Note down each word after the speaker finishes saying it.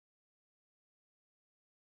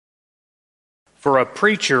For a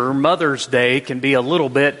preacher, Mother's Day can be a little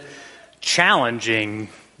bit challenging.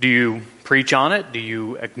 Do you preach on it? Do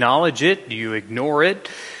you acknowledge it? Do you ignore it?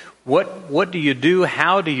 What do you do?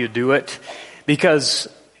 How do you do it? Because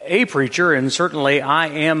a preacher, and certainly I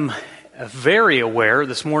am very aware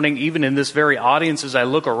this morning, even in this very audience as I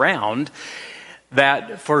look around,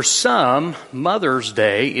 that for some, Mother's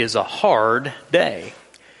Day is a hard day.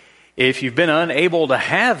 If you've been unable to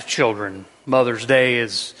have children, Mother's Day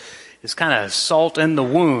is kind of salt in the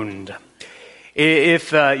wound.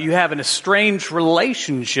 If you have an estranged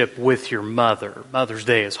relationship with your mother, Mother's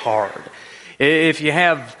Day is hard. If you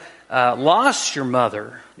have lost your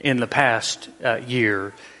mother in the past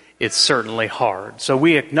year, it's certainly hard. So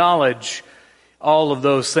we acknowledge all of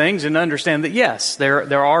those things and understand that, yes,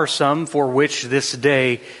 there are some for which this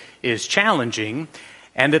day is challenging.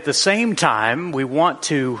 And at the same time, we want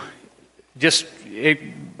to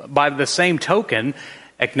by the same token,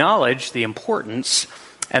 acknowledge the importance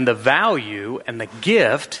and the value and the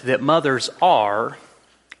gift that mothers are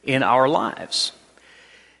in our lives.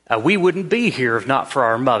 We wouldn't be here if not for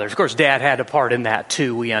our mothers. Of course, Dad had a part in that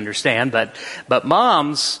too, we understand. But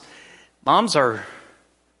moms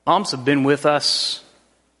have been with us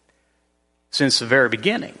since the very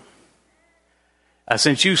beginning.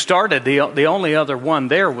 Since you started, the only other one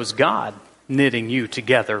there was God knitting you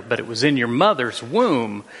together. But it was in your mother's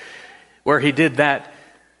womb where He did that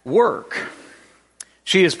work.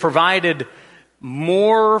 She has provided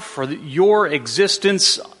more for your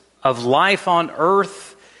existence of life on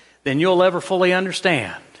earth than you'll ever fully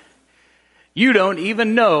understand. You don't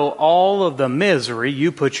even know all of the misery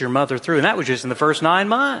you put your mother through. And that was just in the first 9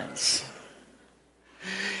 months.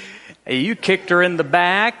 You kicked her in the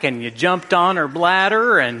back and you jumped on her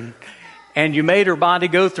bladder and you made her body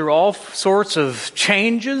go through all sorts of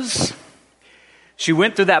changes. She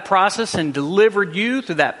went through that process and delivered you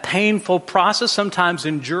through that painful process, sometimes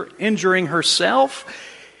injuring herself.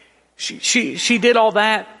 She did all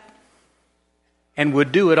that and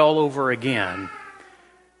would do it all over again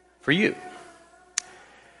for you.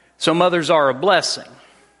 So mothers are a blessing.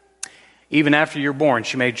 Even after you're born,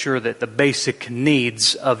 she made sure that the basic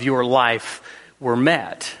needs of your life were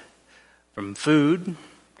met. From food,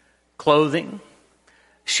 clothing,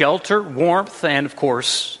 shelter, warmth, and of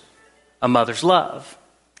course, a mother's love.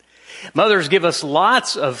 Mothers give us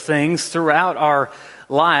lots of things throughout our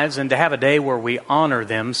lives, and to have a day where we honor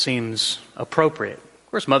them seems appropriate.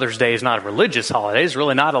 Of course, Mother's Day is not a religious holiday. There's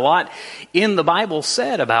really not a lot in the Bible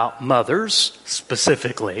said about mothers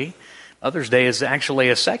specifically. Mother's Day is actually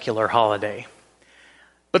a secular holiday.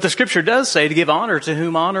 But the Scripture does say to give honor to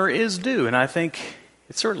whom honor is due, and I think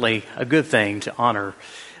it's certainly a good thing to honor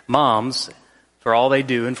moms for all they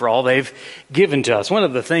do and for all they've given to us. One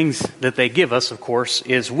of the things that they give us, of course,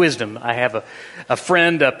 is wisdom. I have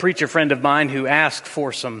a preacher friend of mine who asked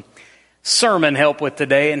for some sermon help with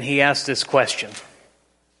today, and he asked this question.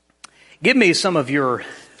 Give me some of your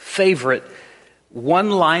favorite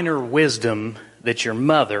one-liner wisdom that your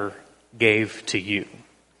mother gave to you.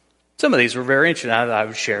 Some of these were very interesting. I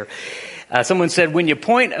would share. Someone said, when you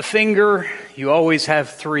point a finger, you always have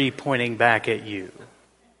 3 pointing back at you.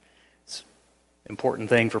 It's an important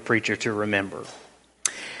thing for a preacher to remember.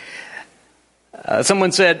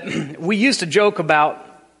 Someone said, we used to joke about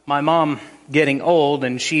my mom getting old,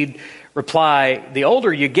 and she'd reply, the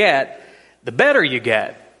older you get, the better you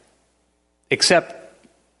get, except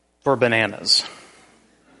for bananas.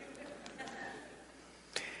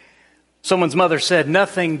 Someone's mother said,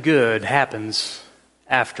 nothing good happens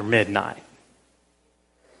after midnight.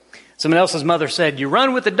 Someone else's mother said, you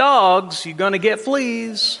run with the dogs, you're going to get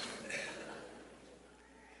fleas.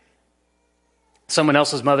 Someone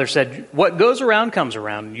else's mother said, what goes around comes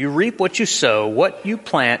around. You reap what you sow. What you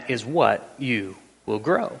plant is what you will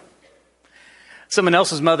grow. Someone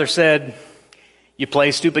else's mother said, you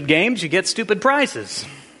play stupid games, you get stupid prizes.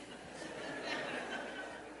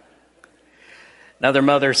 Another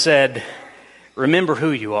mother said, remember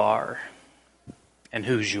who you are and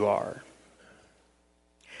whose you are.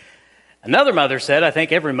 Another mother said, I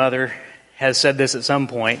think every mother has said this at some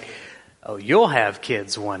point, oh, you'll have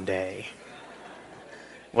kids one day.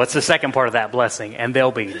 What's the second part of that blessing? And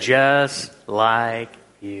they'll be just like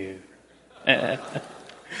you.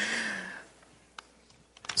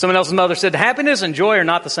 Someone else's mother said, happiness and joy are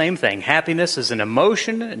not the same thing. Happiness is an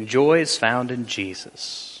emotion and joy is found in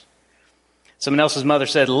Jesus. Someone else's mother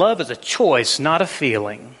said, love is a choice, not a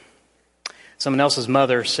feeling. Someone else's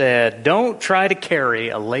mother said, don't try to carry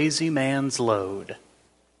a lazy man's load.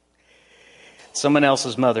 Someone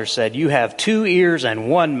else's mother said, you have 2 ears and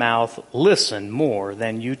 1 mouth. Listen more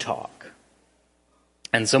than you talk.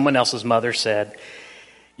 And someone else's mother said,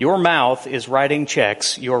 Your mouth is writing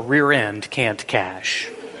checks your rear end can't cash.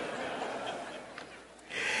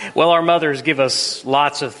 Well, our mothers give us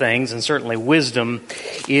lots of things, and certainly wisdom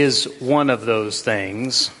is one of those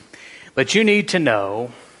things. But you need to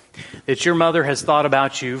know that your mother has thought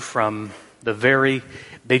about you from the very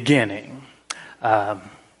beginning.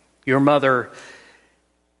 Your mother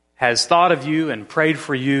has thought of you and prayed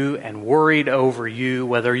for you and worried over you,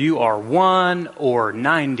 whether you are 1 or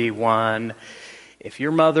 91. If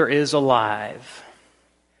your mother is alive,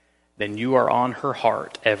 then you are on her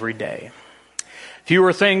heart every day.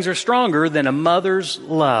 Fewer things are stronger than a mother's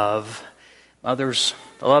love. Mothers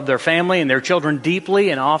love their family and their children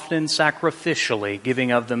deeply and often sacrificially,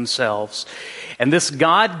 giving of themselves. And this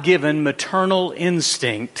God-given maternal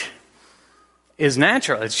instinct is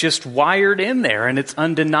natural. It's just wired in there, and it's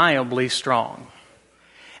undeniably strong.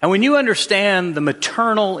 And when you understand the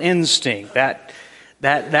maternal instinct, that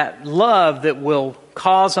love that will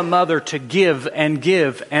cause a mother to give and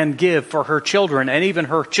give and give for her children and even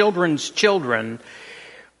her children's children,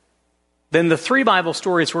 then the 3 Bible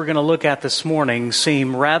stories we're going to look at this morning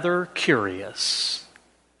seem rather curious.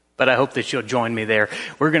 But I hope that you'll join me there.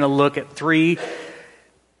 We're going to look at 3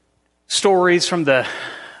 stories from the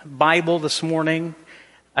Bible this morning,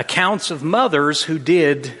 accounts of mothers who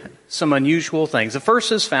did some unusual things. The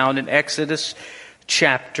first is found in Exodus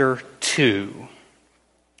chapter 2.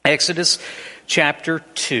 Exodus chapter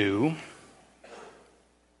 2.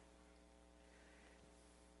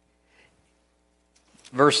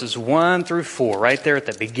 Verses 1 through 4, right there at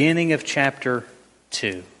the beginning of chapter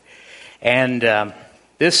 2. And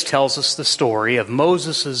this tells us the story of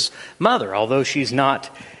Moses' mother. Although she's not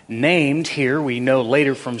named here, we know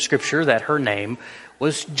later from Scripture that her name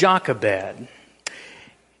was Jochebed.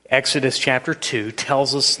 Exodus chapter 2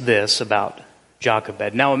 tells us this about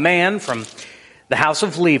Jochebed. Now a man from the house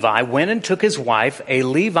of Levi went and took his wife, a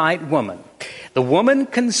Levite woman. The woman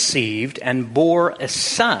conceived and bore a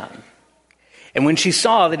son. And when she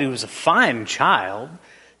saw that he was a fine child,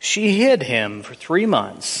 she hid him for 3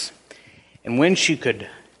 months. And when she could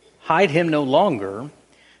hide him no longer,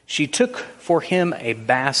 she took for him a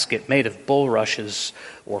basket made of bulrushes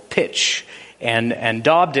or pitch and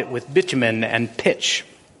daubed it with bitumen and pitch.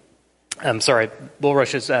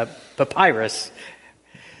 Papyrus.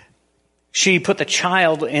 She put the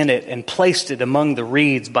child in it and placed it among the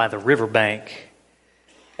reeds by the riverbank.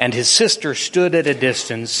 And his sister stood at a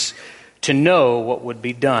distance to know what would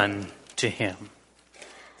be done to him.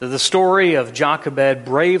 So the story of Jochebed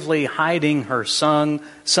bravely hiding her son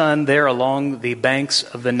there along the banks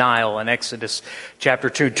of the Nile in Exodus chapter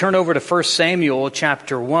 2. Turn over to 1 Samuel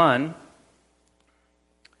chapter 1.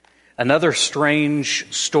 Another strange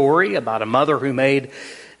story about a mother who made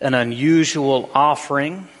an unusual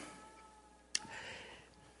offering.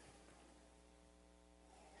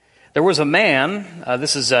 There was a man,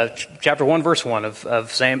 this is chapter 1, verse 1 of 1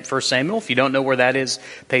 Samuel. If you don't know where that is,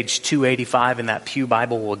 page 285 in that Pew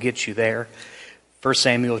Bible will get you there. 1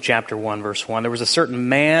 Samuel chapter 1, verse 1. There was a certain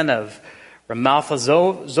man of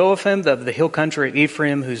Ramathazophim of the hill country of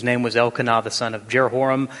Ephraim, whose name was Elkanah, the son of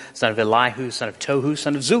Jeroham, son of Elihu, son of Tohu,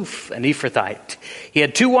 son of Zuph, an Ephrathite. He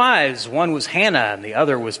had 2 wives. One was Hannah, and the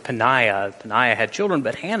other was Peninnah. Peninnah had children,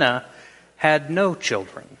 but Hannah had no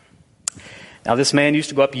children. Now this man used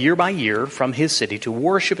to go up year by year from his city to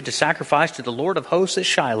worship and to sacrifice to the Lord of hosts at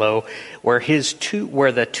Shiloh, where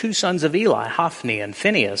the 2 sons of Eli, Hophni and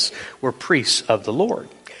Phinehas, were priests of the Lord.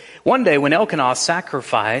 One day when Elkanah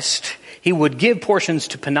sacrificed, he would give portions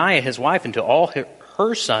to Peninnah his wife and to all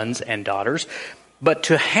her sons and daughters, but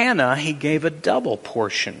to Hannah he gave a double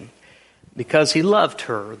portion, because he loved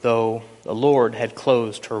her, though the Lord had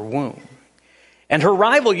closed her womb. And her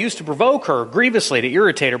rival used to provoke her grievously to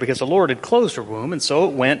irritate her because the Lord had closed her womb. And so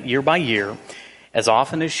it went year by year. As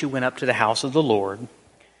often as she went up to the house of the Lord,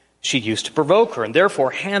 she used to provoke her. And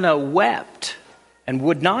therefore Hannah wept and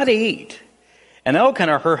would not eat. And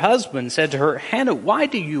Elkanah, her husband, said to her, Hannah, why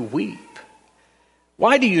do you weep?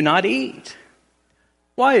 Why do you not eat?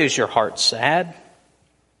 Why is your heart sad?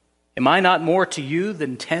 Am I not more to you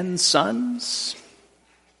than 10 sons?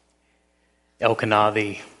 Elkanah,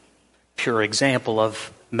 the pure example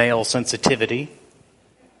of male sensitivity.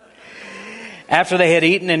 After they had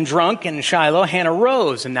eaten and drunk in Shiloh, Hannah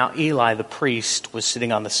rose, and now Eli the priest was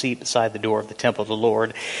sitting on the seat beside the door of the temple of the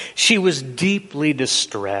Lord. She was deeply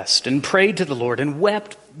distressed and prayed to the Lord and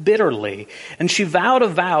wept bitterly. And she vowed a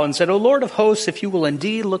vow and said, O Lord of hosts, if you will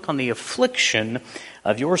indeed look on the affliction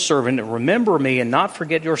of your servant and remember me and not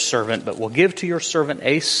forget your servant, but will give to your servant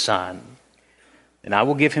a son, and I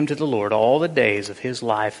will give him to the Lord all the days of his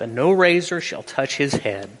life, and no razor shall touch his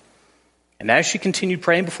head. And as she continued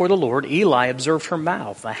praying before the Lord, Eli observed her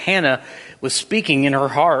mouth. Hannah was speaking in her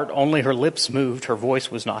heart, only her lips moved, her voice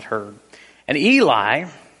was not heard. And Eli,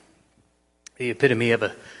 the epitome of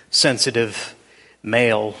a sensitive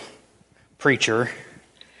male preacher,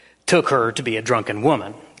 took her to be a drunken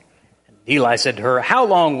woman. And Eli said to her, "How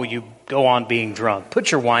long will you go on being drunk?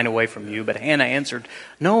 Put your wine away from you." But Hannah answered,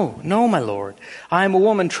 No, my Lord. I am a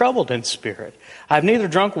woman troubled in spirit. I have neither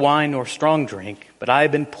drunk wine nor strong drink, but I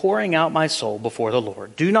have been pouring out my soul before the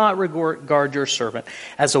Lord. Do not regard your servant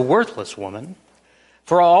as a worthless woman,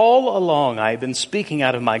 for all along I have been speaking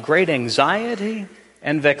out of my great anxiety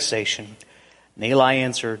and vexation. And Eli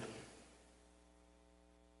answered,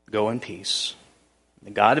 Go in peace.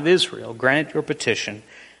 The God of Israel grant your petition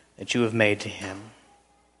that you have made to him.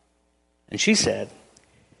 And she said,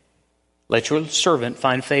 Let your servant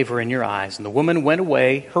find favor in your eyes. And the woman went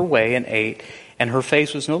away her way and ate, and her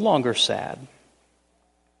face was no longer sad.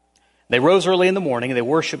 They rose early in the morning, and they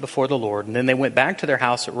worshipped before the Lord. And then they went back to their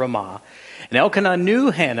house at Ramah. And Elkanah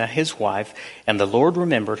knew Hannah, his wife, and the Lord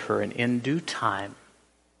remembered her. And in due time,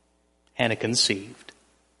 Hannah conceived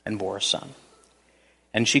and bore a son.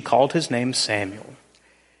 And she called his name Samuel.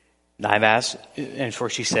 And for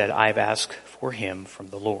she said, I have asked for him from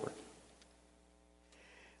the Lord.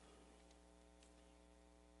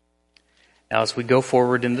 Now, as we go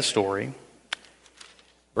forward in the story,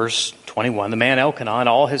 verse 21, the man Elkanah and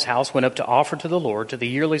all his house went up to offer to the Lord to the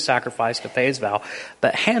yearly sacrifice to pay his vow.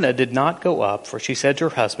 But Hannah did not go up, for she said to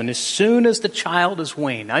her husband, as soon as the child is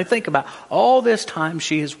weaned. Now, I think about all this time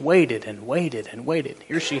she has waited and waited and waited.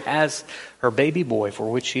 Here she has her baby boy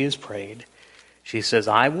for which she has prayed. She says,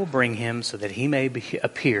 I will bring him so that he may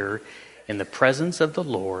appear in the presence of the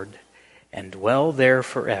Lord and dwell there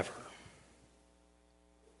forever.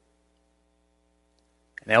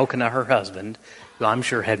 And Elkanah, her husband, who I'm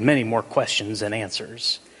sure had many more questions than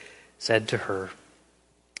answers, said to her,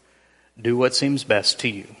 Do what seems best to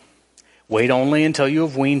you. Wait only until you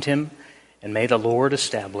have weaned him, and may the Lord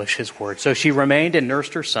establish his word. So she remained and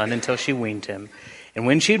nursed her son until she weaned him. And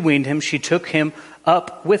when she had weaned him, she took him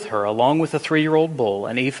up with her, along with a 3-year-old bull,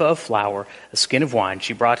 an ephah of flour, a skin of wine.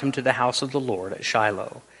 She brought him to the house of the Lord at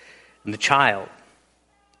Shiloh. And the child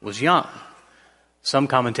was young. Some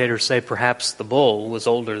commentators say perhaps the bull was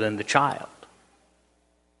older than the child.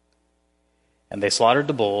 And they slaughtered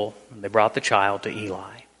the bull, and they brought the child to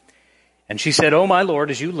Eli. And she said, O my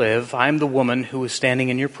Lord, as you live, I am the woman who was standing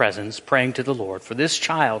in your presence, praying to the Lord. For this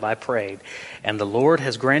child I prayed, and the Lord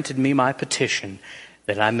has granted me my petition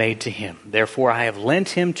that I made to him. Therefore I have lent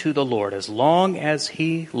him to the Lord. As long as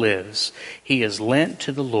he lives, he is lent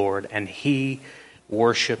to the Lord, and he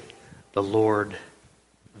worshiped the Lord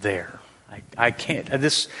there. I can't.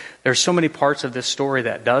 There's so many parts of this story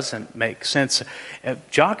that doesn't make sense.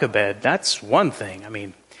 Jochebed, that's one thing. I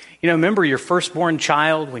mean, remember your firstborn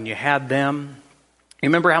child when you had them? You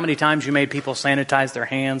remember how many times you made people sanitize their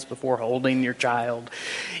hands before holding your child?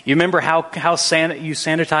 You remember how you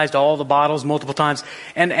sanitized all the bottles multiple times?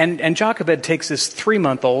 And Jochebed takes this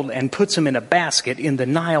 3-month-old and puts him in a basket in the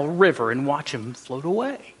Nile River and watch him float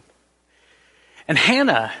away. And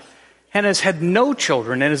Hannah's had no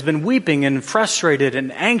children and has been weeping and frustrated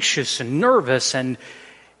and anxious and nervous. And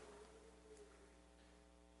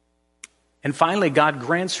finally, God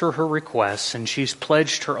grants her requests, and she's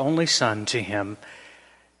pledged her only son to him.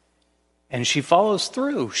 And she follows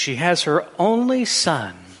through. She has her only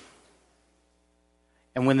son.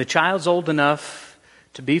 And when the child's old enough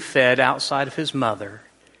to be fed outside of his mother,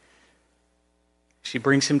 she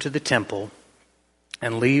brings him to the temple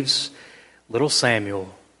and leaves little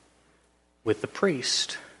Samuel with the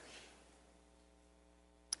priest.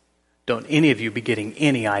 Don't any of you be getting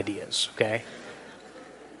any ideas, okay?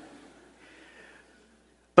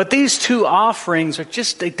 But these two offerings are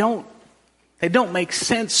just, they don't make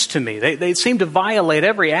sense to me. They seem to violate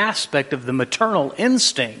every aspect of the maternal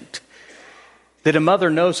instinct that a mother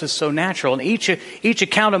knows is so natural. In each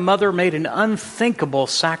account, a mother made an unthinkable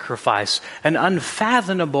sacrifice, an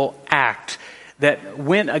unfathomable act that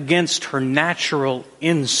went against her natural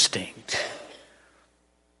instinct.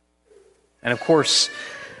 And of course,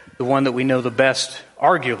 the one that we know the best,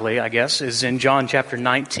 arguably, I guess, is in John chapter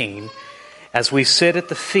 19, as we sit at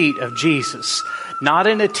the feet of Jesus, not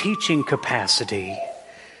in a teaching capacity,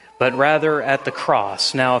 but rather at the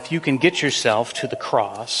cross. Now, if you can get yourself to the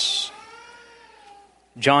cross,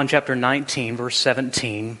 John chapter 19, verse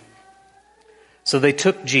 17. So they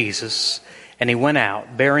took Jesus, and he went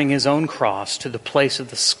out, bearing his own cross, to the place of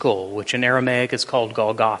the skull, which in Aramaic is called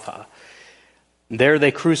Golgotha. There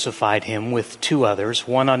they crucified him with 2 others,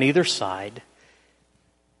 one on either side,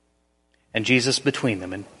 and Jesus between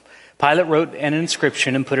them. And Pilate wrote an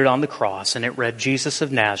inscription and put it on the cross, and it read, "Jesus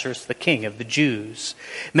of Nazareth, the King of the Jews."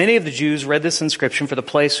 Many of the Jews read this inscription, for the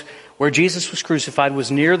place where Jesus was crucified was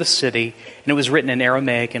near the city, and it was written in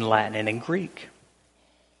Aramaic and Latin and in Greek.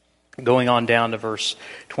 Going on down to verse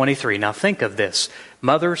 23. Now think of this.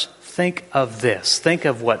 Mothers, think of this. Think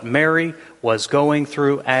of what Mary was going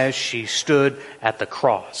through as she stood at the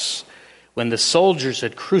cross. When the soldiers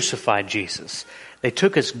had crucified Jesus, they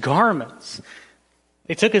took his garments.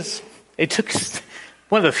 They took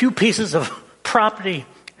one of the few pieces of property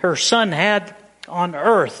her son had on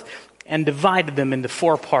earth and divided them into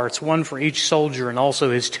 4 parts, one for each soldier and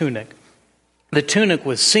also his tunic. The tunic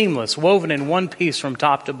was seamless, woven in one piece from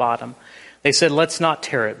top to bottom. They said, "Let's not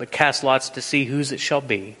tear it, but cast lots to see whose it shall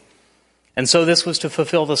be." And so this was to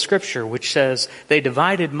fulfill the scripture, which says, "They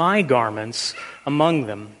divided my garments among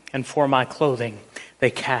them, and for my clothing they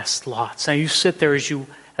cast lots." Now you sit there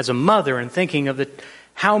as a mother and thinking of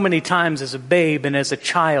how many times as a babe and as a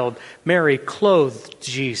child Mary clothed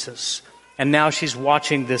Jesus. And now she's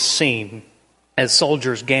watching this scene as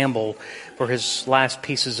soldiers gamble for his last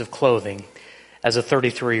pieces of clothing as a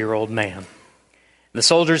 33-year-old man. The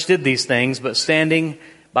soldiers did these things, but standing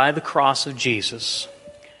by the cross of Jesus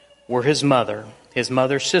were his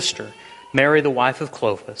mother's sister, Mary, the wife of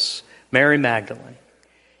Clopas, Mary Magdalene.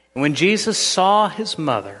 And when Jesus saw his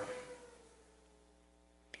mother,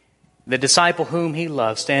 the disciple whom he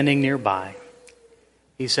loved, standing nearby,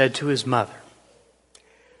 he said to his mother,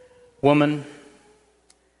 "Woman,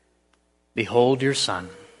 behold your son."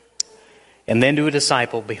 And then to a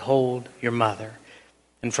disciple, "Behold your mother."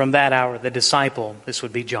 And from that hour, the disciple, this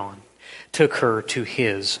would be John, took her to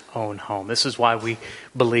his own home. This is why we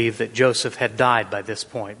believe that Joseph had died by this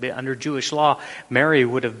point. Under Jewish law, Mary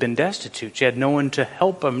would have been destitute. She had no one to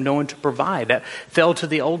help him, no one to provide. That fell to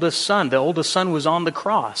the oldest son. The oldest son was on the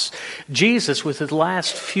cross. Jesus, with his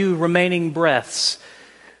last few remaining breaths,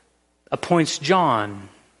 appoints John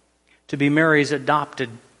to be Mary's adopted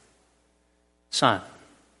son,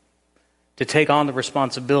 to take on the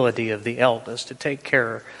responsibility of the eldest, to take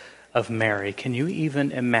care of Mary. Can you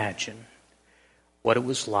even imagine what it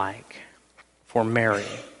was like for Mary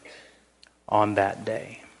on that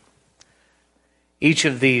day? Each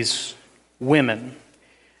of these women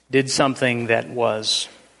did something that was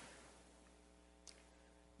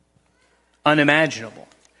unimaginable.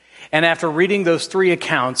 And after reading those 3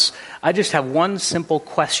 accounts, I just have one simple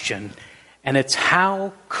question, and it's,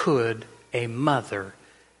 how could a mother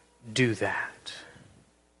do that?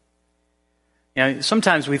 You know,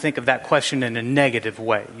 sometimes we think of that question in a negative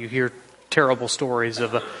way. You hear terrible stories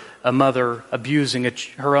of a mother abusing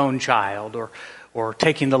her own child or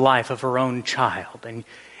taking the life of her own child.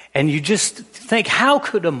 And you just think, how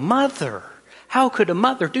could a mother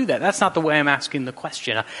do that? That's not the way I'm asking the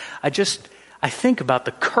question. I think about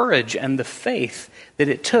the courage and the faith that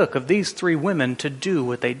it took of these 3 women to do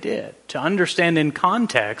what they did, to understand in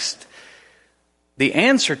context the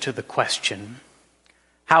answer to the question,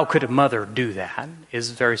 how could a mother do that,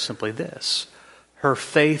 is very simply this: her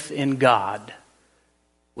faith in God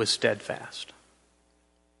was steadfast.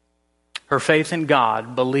 Her faith in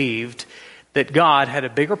God believed that God had a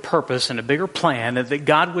bigger purpose and a bigger plan, and that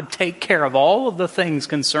God would take care of all of the things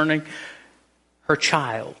concerning her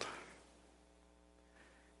child.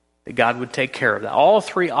 That God would take care of that. All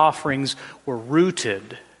 3 offerings were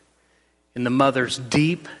rooted in the mother's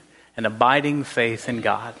deep and abiding faith in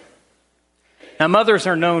God. Now, mothers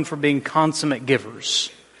are known for being consummate givers.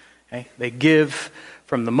 Okay? They give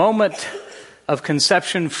from the moment of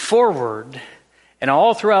conception forward and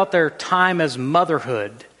all throughout their time as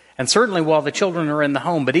motherhood, and certainly while the children are in the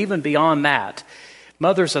home, but even beyond that,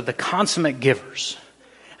 mothers are the consummate givers.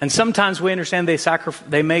 And sometimes we understand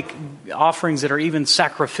they make offerings that are even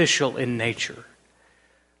sacrificial in nature.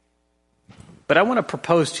 But I want to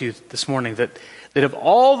propose to you this morning that of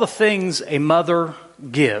all the things a mother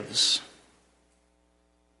gives,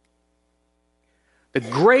 the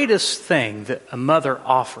greatest thing that a mother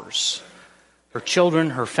offers her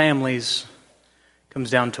children, her families, comes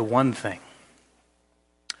down to one thing: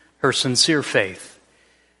 her sincere faith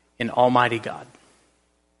in Almighty God.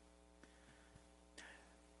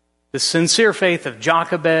 The sincere faith of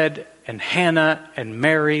Jochebed and Hannah and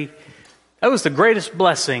Mary, that was the greatest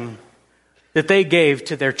blessing that they gave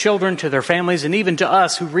to their children, to their families, and even to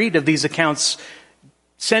us who read of these accounts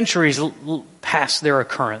centuries past their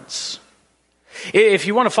occurrence. If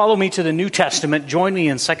you want to follow me to the New Testament, join me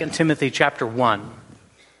in 2 Timothy chapter 1.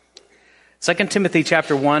 2 Timothy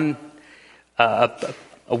chapter 1, a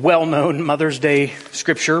well-known Mother's Day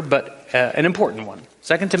scripture, but an important one.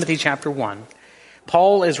 2 Timothy chapter 1.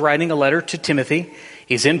 Paul is writing a letter to Timothy.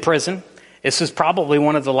 He's in prison, This is probably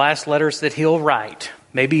one of the last letters that he'll write,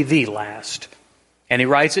 maybe the last. And he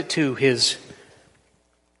writes it to his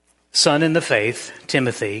son in the faith,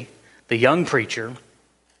 Timothy, the young preacher.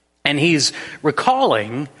 And he's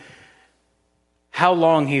recalling how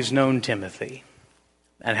long he's known Timothy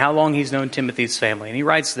and how long he's known Timothy's family. And he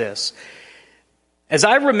writes this: "As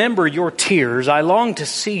I remember your tears, I long to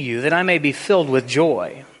see you, that I may be filled with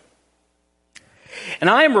joy. And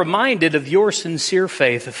I am reminded of your sincere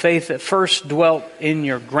faith, a faith that first dwelt in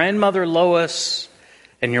your grandmother Lois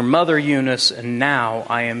and your mother Eunice, and now,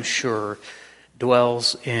 I am sure,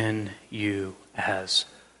 dwells in you as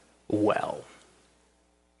well."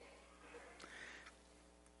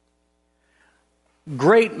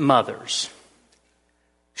 Great mothers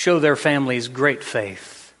show their families great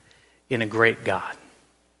faith in a great God.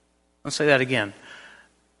 I'll say that again.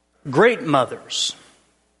 Great mothers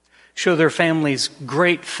show their families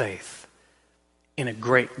great faith in a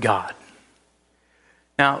great God.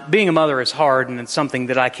 Now, being a mother is hard, and it's something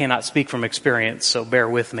that I cannot speak from experience, so bear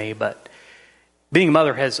with me, but being a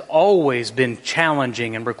mother has always been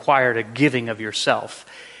challenging and required a giving of yourself.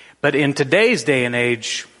 But in today's day and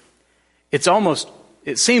age, it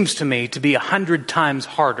seems to me to be 100 times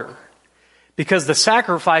harder, because the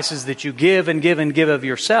sacrifices that you give and give and give of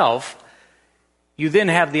yourself, you then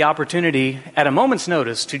have the opportunity at a moment's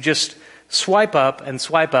notice to just swipe up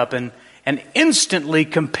and instantly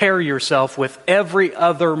compare yourself with every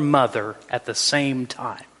other mother at the same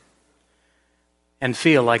time and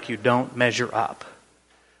feel like you don't measure up,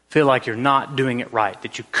 feel like you're not doing it right,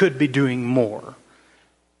 that you could be doing more.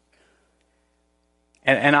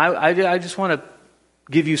 And I just want to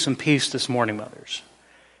give you some peace this morning, mothers.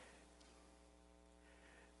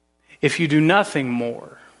 If you do nothing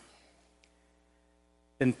more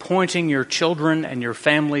than pointing your children and your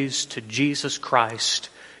families to Jesus Christ,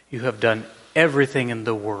 you have done everything in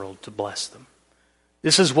the world to bless them.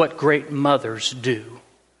 This is what great mothers do.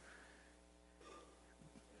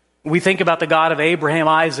 We think about the God of Abraham,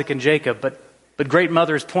 Isaac, and Jacob, but great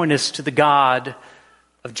mothers point us to the God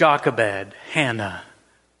of Jochebed, Hannah,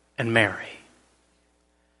 and Mary.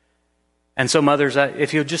 And so, mothers,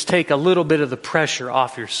 if you'll just take a little bit of the pressure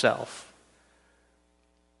off yourself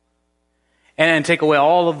and take away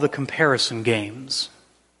all of the comparison games,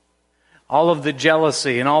 all of the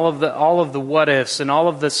jealousy and all of the what ifs and all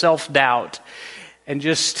of the self-doubt, and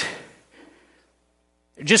just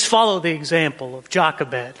follow the example of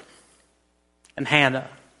Jochebed and Hannah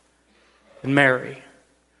and Mary.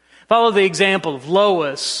 Follow the example of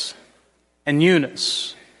Lois and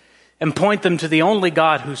Eunice, and point them to the only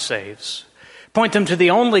God who saves. Point them to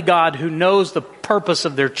the only God who knows the purpose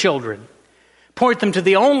of their children. Point them to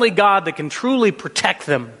the only God that can truly protect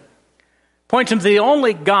them. Point them to the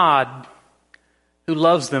only God who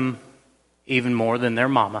loves them even more than their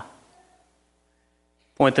mama.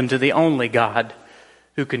 Point them to the only God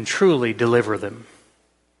who can truly deliver them.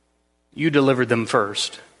 You delivered them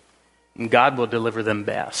first, and God will deliver them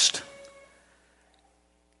best.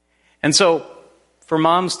 And so, for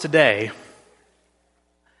moms today,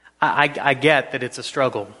 I get that it's a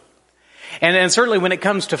struggle. And certainly when it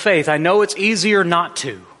comes to faith, I know it's easier not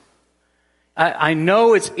to. I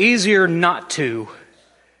know it's easier not to.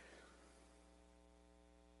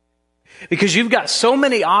 Because you've got so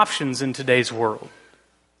many options in today's world.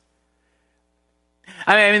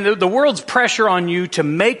 I mean, the world's pressure on you to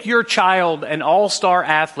make your child an all-star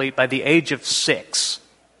athlete by the age of 6.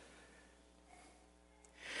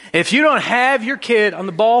 If you don't have your kid on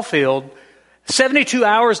the ball field 72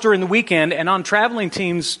 hours during the weekend and on traveling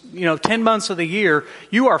teams, 10 months of the year,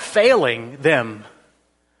 you are failing them.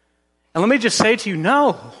 And let me just say to you,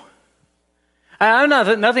 no. I'm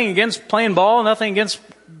nothing against playing ball, nothing against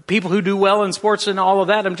people who do well in sports and all of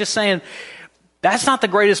that. I'm just saying that's not the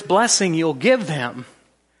greatest blessing you'll give them.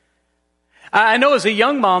 I know as a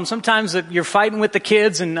young mom, sometimes that you're fighting with the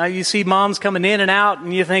kids and you see moms coming in and out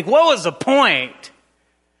and you think, what was the point?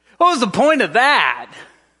 What was the point of that?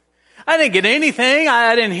 I didn't get anything.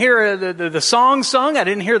 I didn't hear the song sung. I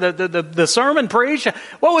didn't hear the sermon preached.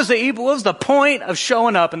 What was the point of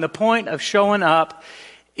showing up? And the point of showing up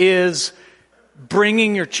is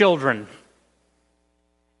bringing your children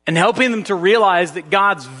and helping them to realize that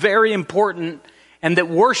God's very important and that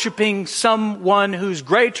worshiping someone who's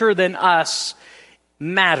greater than us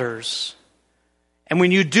matters. And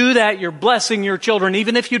when you do that, you're blessing your children,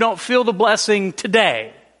 even if you don't feel the blessing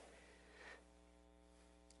today.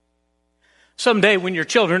 Someday when your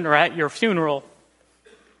children are at your funeral,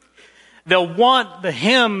 they'll want the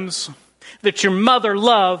hymns that your mother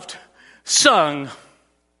loved sung,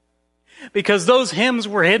 because those hymns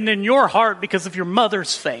were hidden in your heart because of your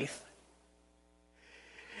mother's faith.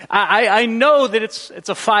 I know that it's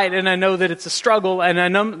a fight, and I know that it's a struggle, and I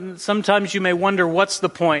know sometimes you may wonder, what's the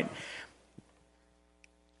point?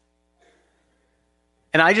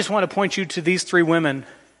 And I just want to point you to these three women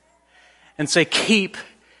and say, keep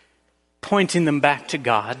pointing them back to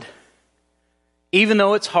God, even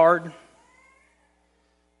though it's hard.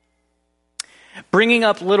 Bringing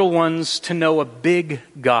up little ones to know a big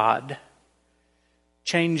God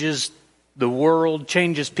changes the world,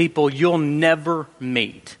 changes people you'll never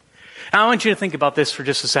meet. Now, I want you to think about this for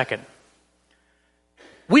just a second.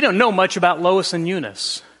 We don't know much about Lois and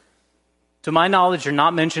Eunice. To my knowledge, they're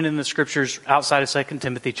not mentioned in the scriptures outside of 2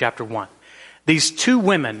 Timothy chapter 1. These two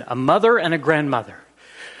women, a mother and a grandmother,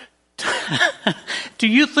 do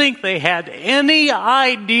you think they had any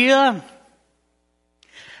idea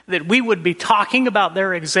that we would be talking about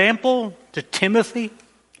their example to Timothy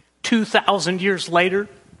 2,000 years later?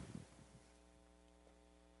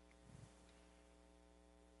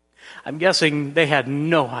 I'm guessing they had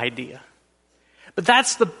no idea. But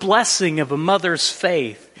that's the blessing of a mother's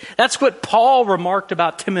faith. That's what Paul remarked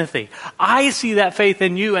about Timothy. I see that faith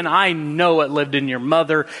in you, and I know it lived in your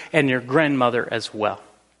mother and your grandmother as well.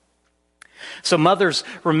 So mothers,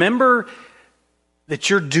 remember that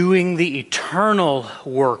you're doing the eternal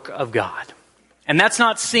work of God. And that's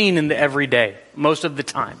not seen in the everyday, most of the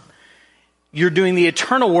time. You're doing the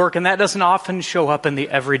eternal work, and that doesn't often show up in the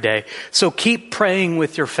everyday. So keep praying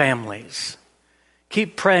with your families.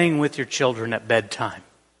 Keep praying with your children at bedtime.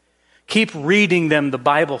 Keep reading them the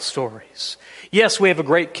Bible stories. Yes, we have a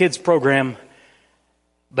great kids program,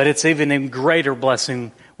 but it's even a greater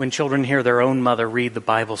blessing when children hear their own mother read the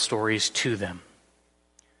Bible stories to them.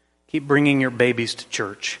 Keep bringing your babies to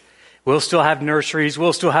church. We'll still have nurseries.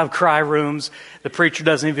 We'll still have cry rooms. The preacher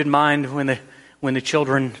doesn't even mind when the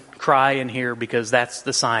children cry in here, because that's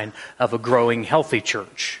the sign of a growing, healthy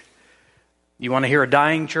church. You want to hear a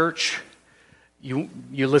dying church? You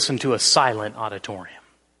listen to a silent auditorium.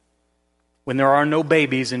 When there are no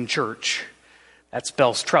babies in church, that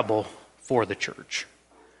spells trouble for the church.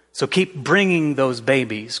 So keep bringing those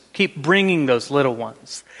babies. Keep bringing those little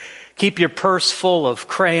ones. Keep your purse full of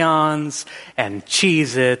crayons and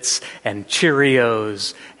Cheez-Its and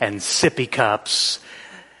Cheerios and sippy cups.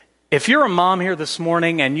 If you're a mom here this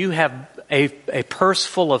morning and you have a purse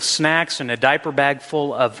full of snacks and a diaper bag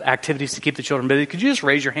full of activities to keep the children busy, could you just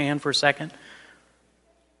raise your hand for a second?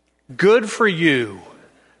 Good for you.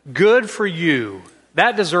 Good for you.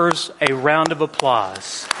 That deserves a round of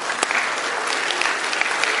applause.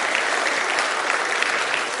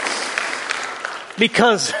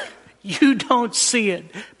 Because you don't see it,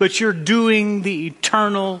 but you're doing the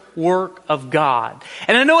eternal work of God.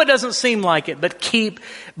 And I know it doesn't seem like it, but keep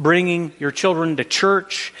bringing your children to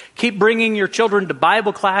church. Keep bringing your children to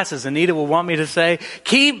Bible class, as Anita will want me to say.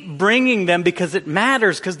 Keep bringing them, because it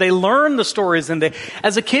matters, because they learn the stories. And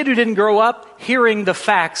as a kid who didn't grow up hearing the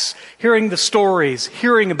facts, hearing the stories,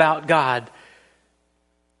 hearing about God,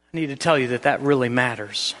 I need to tell you that really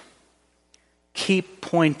matters. Keep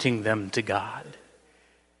pointing them to God.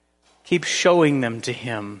 Keep showing them to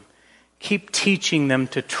Him. Keep teaching them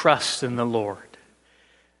to trust in the Lord.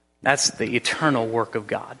 That's the eternal work of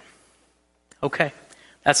God. Okay,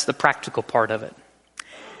 that's the practical part of it.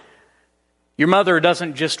 Your mother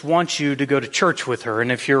doesn't just want you to go to church with her,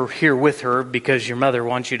 and if you're here with her because your mother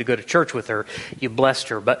wants you to go to church with her, you blessed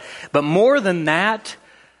her. But more than that,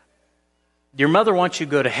 your mother wants you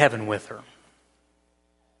to go to heaven with her.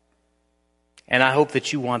 And I hope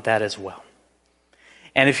that you want that as well.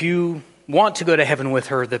 And if you want to go to heaven with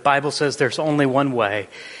her, the Bible says there's only one way.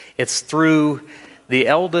 It's through the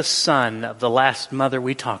eldest son of the last mother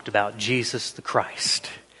we talked about, Jesus the Christ.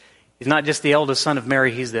 He's not just the eldest son of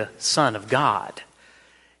Mary, He's the Son of God.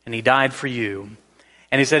 And He died for you.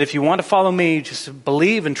 And He said, if you want to follow me, just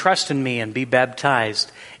believe and trust in me and be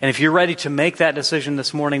baptized. And if you're ready to make that decision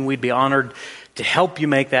this morning, we'd be honored to help you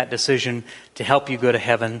make that decision, to help you go to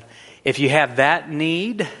heaven. If you have that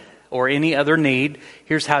need or any other need,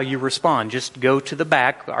 here's how you respond. Just go to the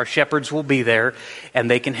back. Our shepherds will be there, and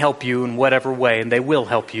they can help you in whatever way, and they will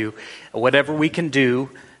help you. Whatever we can do,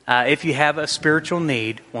 if you have a spiritual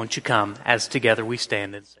need, won't you come as together we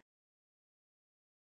stand and sing.